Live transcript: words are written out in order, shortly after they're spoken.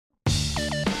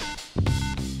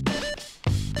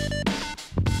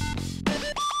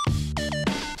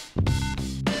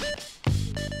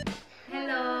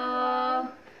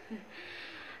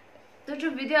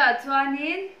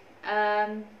chuanin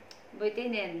boi te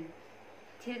nen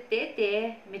thil te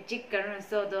magic kan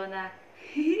so do na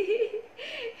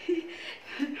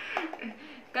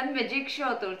kan magic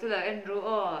show tur tu la en ru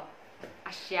o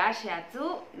asya chu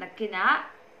nakina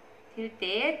thil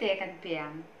te kan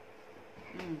piang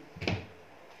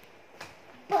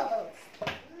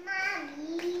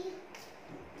Mommy.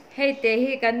 hey te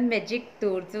hi kan magic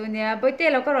tur chu nia boi te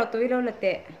lo ka ro tui lo la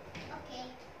te Okay.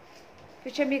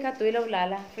 ficha mi kha tui lo la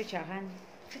la ficha khan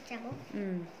Ficha mo.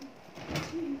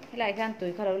 lại khan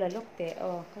tui kha lo la lok te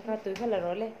kha tui kha la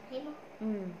ro le Hemo.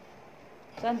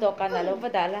 san do kan la lo va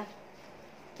da la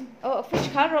fish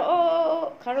kha ro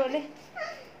kha ro le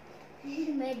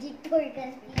Magic toy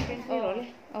kan. kha ro le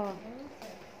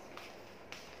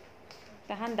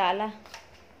ta han da la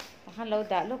ta han lo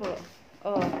da lo ro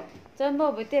chân mo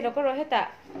bui te lo ko ro heta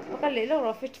ka le lo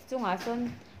ro fish chunga son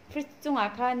fish chunga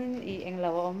khan in i eng lo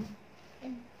om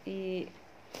i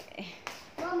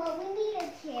Mama, we need a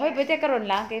chair. khoi bui te ka ron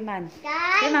lang ke man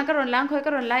ka ron lang khoi ka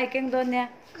ron lai keng don nya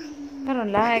ka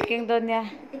ron lai keng don nya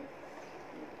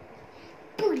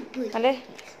Booty. ale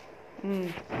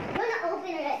Wanna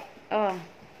open it?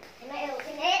 Can I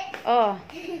open it?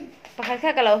 pakhat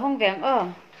kha ka lo hong veng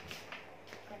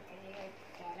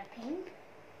Get a pink.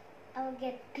 I will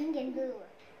get pink and blue.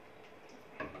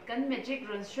 kan magic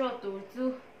run show tu chu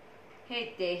hey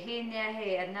te hi nya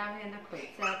hey anna he na khoi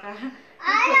cha ka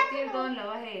khoi ti don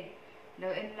lo he lo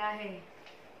en la he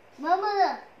Mama.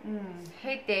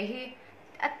 hey te hi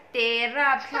te ra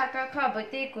pha ka kha ba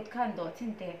te kut khan do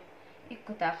chin te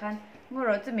ikuta khan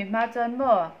ngoro chu mi ma chan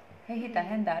mo hey hi ta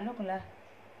hen da lok la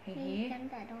hi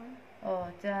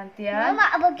chan tia Mama,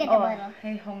 I will get the bottle.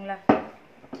 hey hong la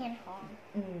Can't hold.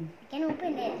 Can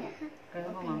open it. cái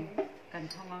hong kan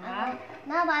hong nga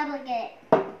Mama, I will get it.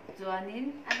 chuanin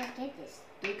I will get this.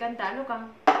 tui kan ta lo kang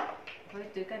khoi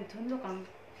tui kan thun lo kang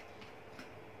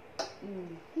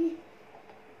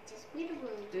Just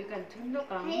beautiful. tui kan thun lo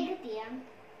kang Hey, good dear.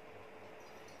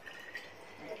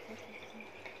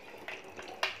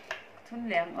 thun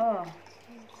leng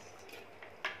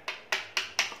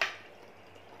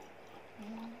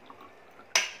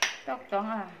tóc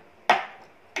tong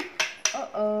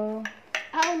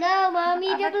Oh no, Mommy,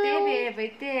 the te blue. về với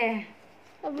te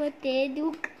How about they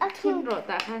do? thun ro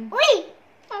ta khan Wait!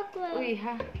 Aqua. ui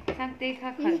ha sang te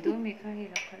kha khal du mi kha hi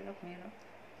lo khal lok mi ro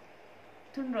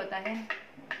thun ro ta hen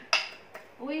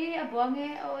ui abuang e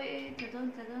oi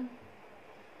tadon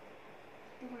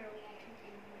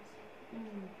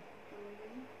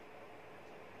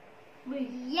ui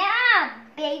Yeah,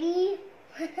 baby.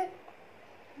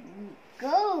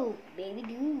 Go, baby,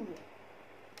 do.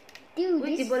 Do ui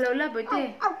this. ti bolo la với te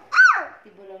Oh, oh. ti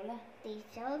bolo la They're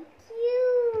so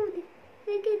cute.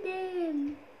 Look at them.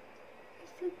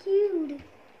 They're so cute.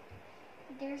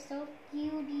 They're so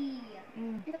cutie.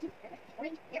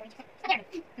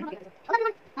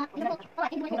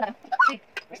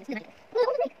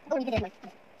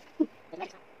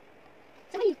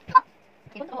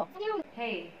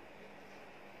 hey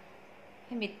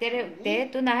mi te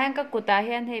tu na han ka kuta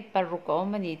hian hei paruk om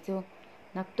ani chu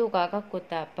nak tu ka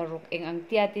kuta paruk eng ang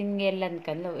tia tin nge lan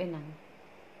kan lo enang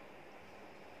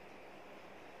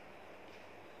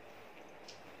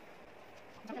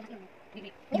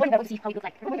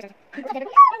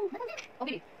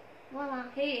Mama,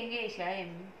 hey enge sha em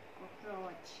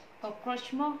cockroach.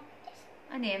 cockroach mo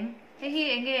anem hi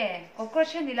enge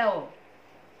cockroach ni lao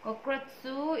cockroach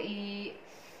su i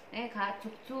e kha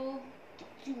chuk chu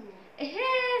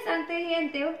sang te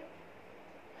hian teu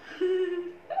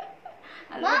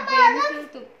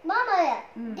Mama,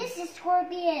 this is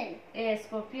scorpion.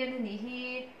 scorpion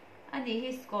ani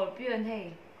hi scorpion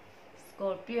hey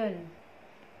scorpion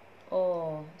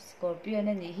scorpion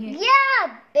ani hi Yeah,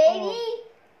 baby.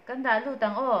 kan da lu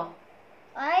tang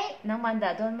Right? nang man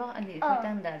da don mo ani ko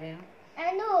tang da re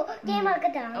I know. Game on the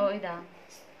ida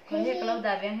ko he kalau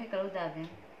da beng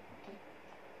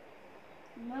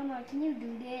Mama, can you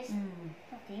do this?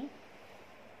 Okay.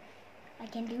 I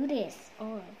can do this.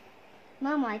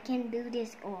 Mama, I can do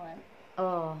this all.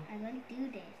 I want to do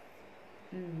this.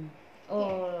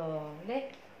 le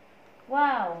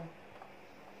wow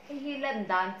hi lần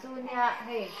dan chu nya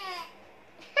hey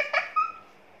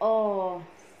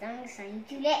Sang sang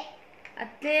chu lệ.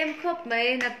 atlem khop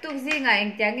mai nak tuk zi nga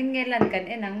eng tiang in nge lan kan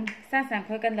enang sang sang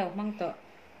khoi kan lo mang to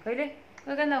khoi le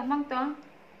khoi kan lo mang to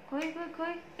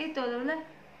khoi e to lo la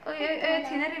oi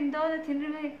thina rim do na thin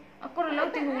rim akor lo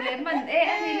ti hu le man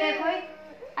ani le khoi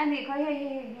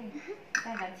hey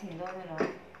ta kan chin lo lo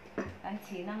kan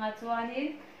chin na nga chuanin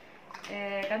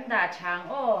kan da chang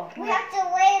We have to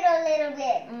wait a little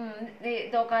bit.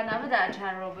 do kan na da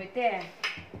chang ro boi te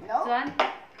No? chuan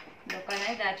đồ cái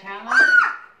này đã chăng á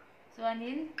cho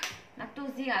nên nắp tu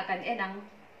gì à cần em nắng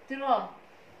chứ rồi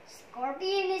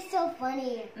Scorpion is so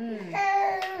funny.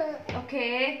 Ok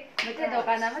bây giờ đồ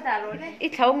cái nào mới đã rồi đấy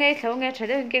ít thấu nghe chơi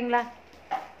đến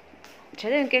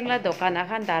kinh là đồ cái nào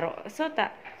khăn đã rồi số ta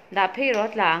đã phi rồi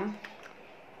láng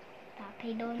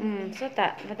số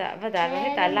ta và đã rồi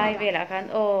hết ta lai về là khăn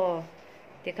ô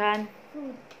thì khăn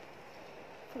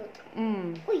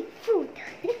Ui, food.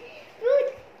 Food.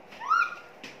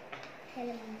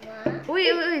 Hello, Mama. ui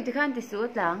thì khăn thì sốt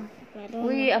láng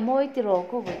ui à môi thì rồi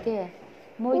cô vậy thế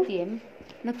môi tiệm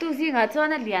nó tu gì ngà cho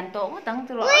nó liền tổ tăng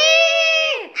rồi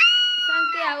sang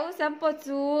cái áo sam po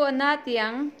chu na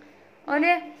tiếng ôi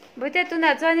bây giờ tôi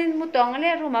nói cho nên một tuần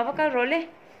lên rồi mà bắt đầu rồi lên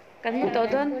cần một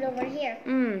tuần Put over here.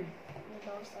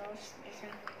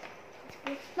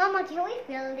 Mama, can we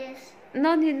fill this?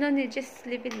 no need just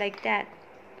leave it like that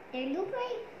They look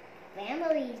like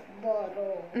family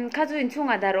bottle. 가져인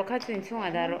총하다로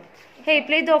hey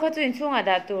play-doh 가져인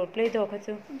총하다 또 play-doh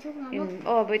가져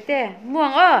뭐때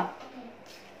무엉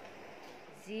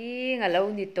gì ngà lâu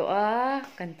nít to à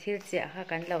cần thiêu chè ha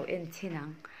cần lâu en chi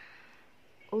nắng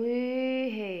ui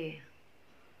he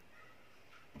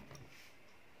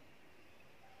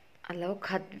à lâu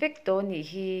khát vết to nỉ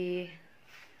hi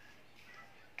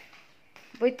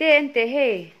với te en te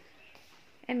hey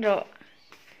en rồi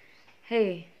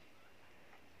hey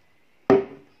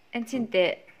en chin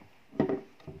te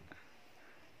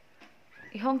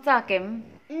hong cha kem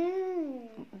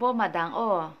bo ma dang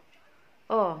ngor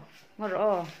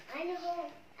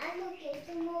Anh kể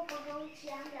cho mua có không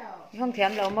chiếm đâu. hong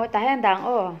thiam lo mo ta han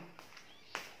dang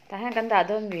ta han kan da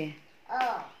don mi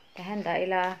ta han da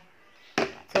ila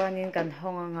cho nên kan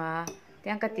hong nga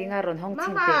tiang ka tinga ron hong chin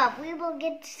te Mama, we will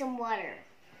get some water.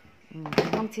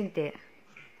 hong chin te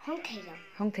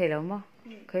hong thei lo mo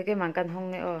khoi ke man kan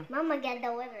hong ne Mama, get the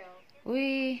water.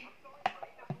 ui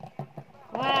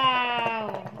wow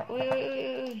ui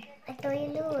I thought you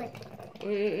knew it.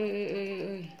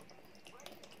 ui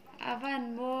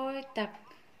avan boy tak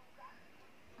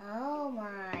Oh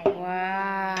my.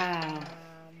 wow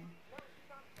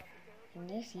Can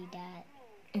you see that?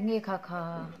 nghe kha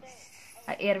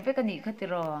air ve ka ni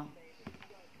khatiro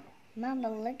Mama,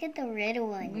 look at the red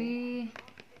one. ui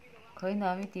khoi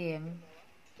na mi tiệm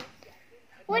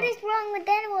What is wrong with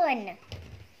that one?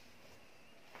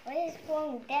 What is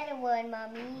wrong with that one,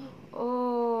 Mommy?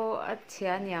 oh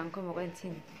achia niang ko mo kan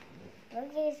chin Look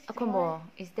at this ako one. mo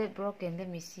is that broken let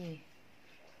me see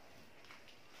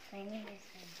I need this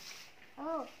one.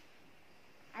 Oh,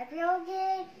 I broke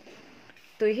it.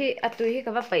 tui hi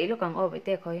ka va pai lo kang o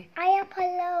te khoi I have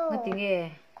hello. ngati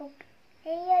nge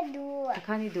Hey, do.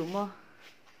 khani du mo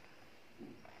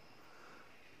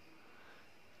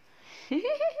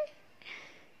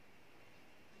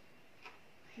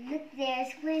Look, they're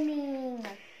swimming.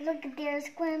 Look, they're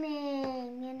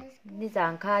swimming. In this ni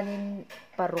jang khanin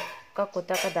paruk ka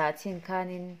kuta ka da chin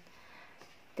khanin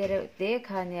te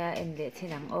khania en le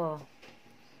chinang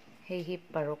hei hi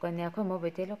paruk ania kho mo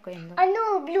bete lo ka en lo Ano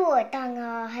blue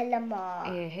tanga halama.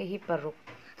 hei hi paruk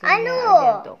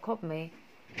Ano? to khop me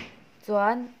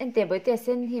chuan en te bete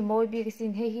sen hi moi bi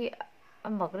sin hei hi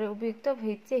amak re ubi to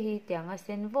hei che hi tianga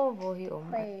sen vo hi om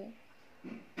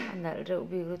anal re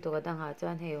ubi ru to ka danga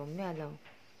chuan hei om me lo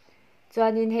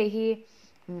chuan in hei hi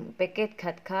packet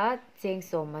khat cheng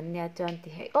som man nia chuan ti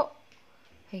hei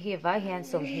hei va hian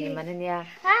som hi man nia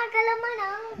Kalamana.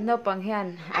 no pang hian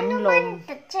Ano man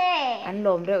tache. an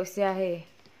lom reuh sia hei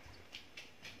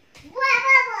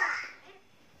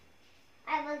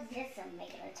I was just a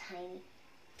regular tiny.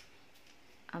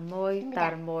 amoi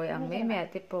tar moi ang me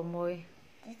ate po moi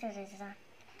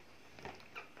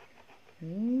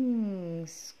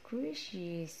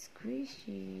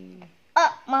squishy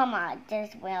Oh, Mama,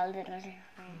 just well little.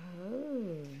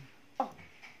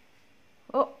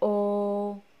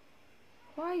 oh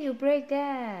why you break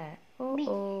that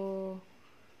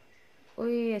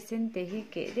ôi asin te hi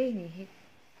ke dei ni hi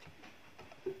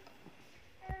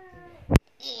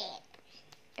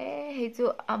hei chu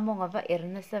among ava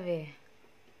erna save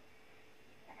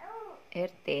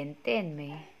ten me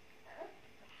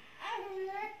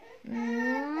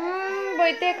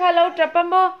boi te kha lo trapa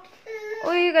mo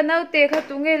ôi cái nào te kha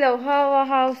tu nge lo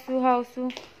hao su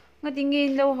ngati nge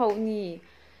lo hau ni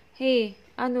he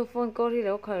anu phone call ri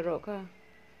lo khai ro kha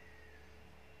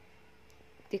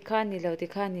ti khan ni lo ti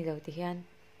hian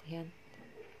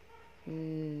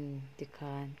ti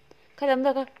khan khalam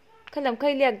da khalam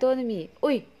khai liak don mi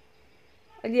ui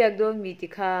liak don mi ti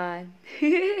khan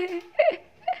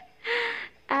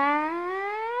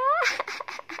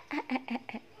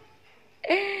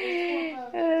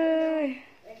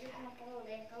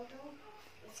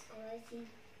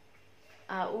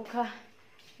u kha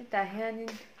ta hianin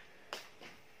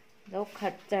lo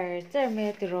khat char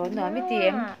me ti ro no mi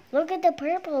tiam. Look at the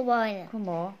purple one.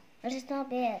 Kumo. It's not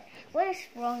bad. What is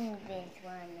wrong with this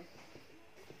one?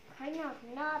 Kind of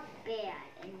not bad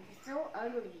and so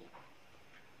ugly.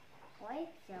 Why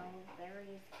so very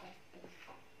disgusting?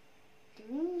 Do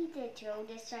we need to throw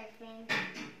this, I think?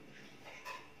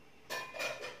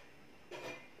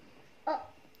 Oh.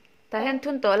 Ta hen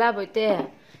thun to la boi te.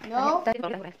 No.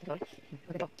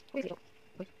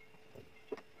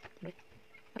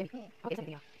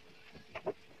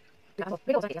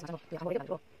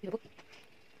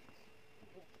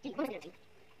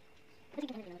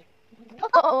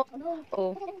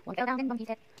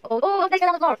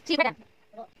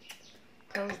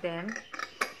 Close them.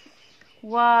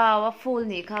 Wow, a full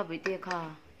ni kha boi te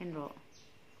kha. En ro.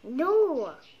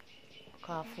 No.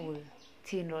 Kha full.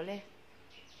 Thin ro le.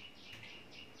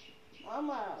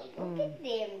 Mama, look at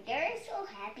them. They're so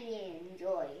happy and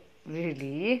enjoy.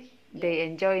 Really? They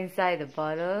enjoy inside the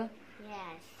bottle?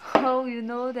 Yes. How you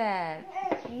know that?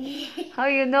 How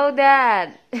you know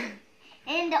that?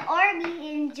 And the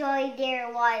army enjoy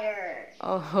their water.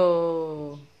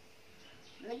 Oh.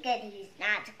 Look at he's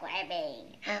not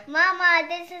grabbing. Mama,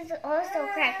 this is also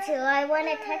cracked too. I want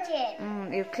to touch it.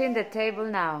 You clean the table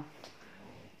now.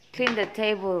 Clean the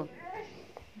table.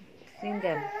 Clean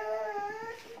them.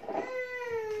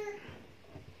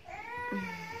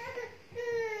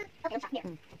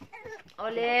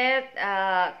 Olive,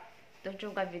 tông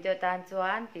chung kan video tan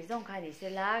chuan ti zong kha ni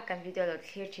sela kan video lo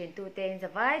clear thin tu te in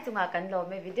zawai chunga kan lo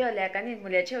me video le kan in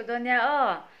mule cheu don ya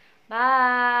o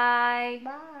bye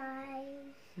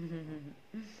Bye.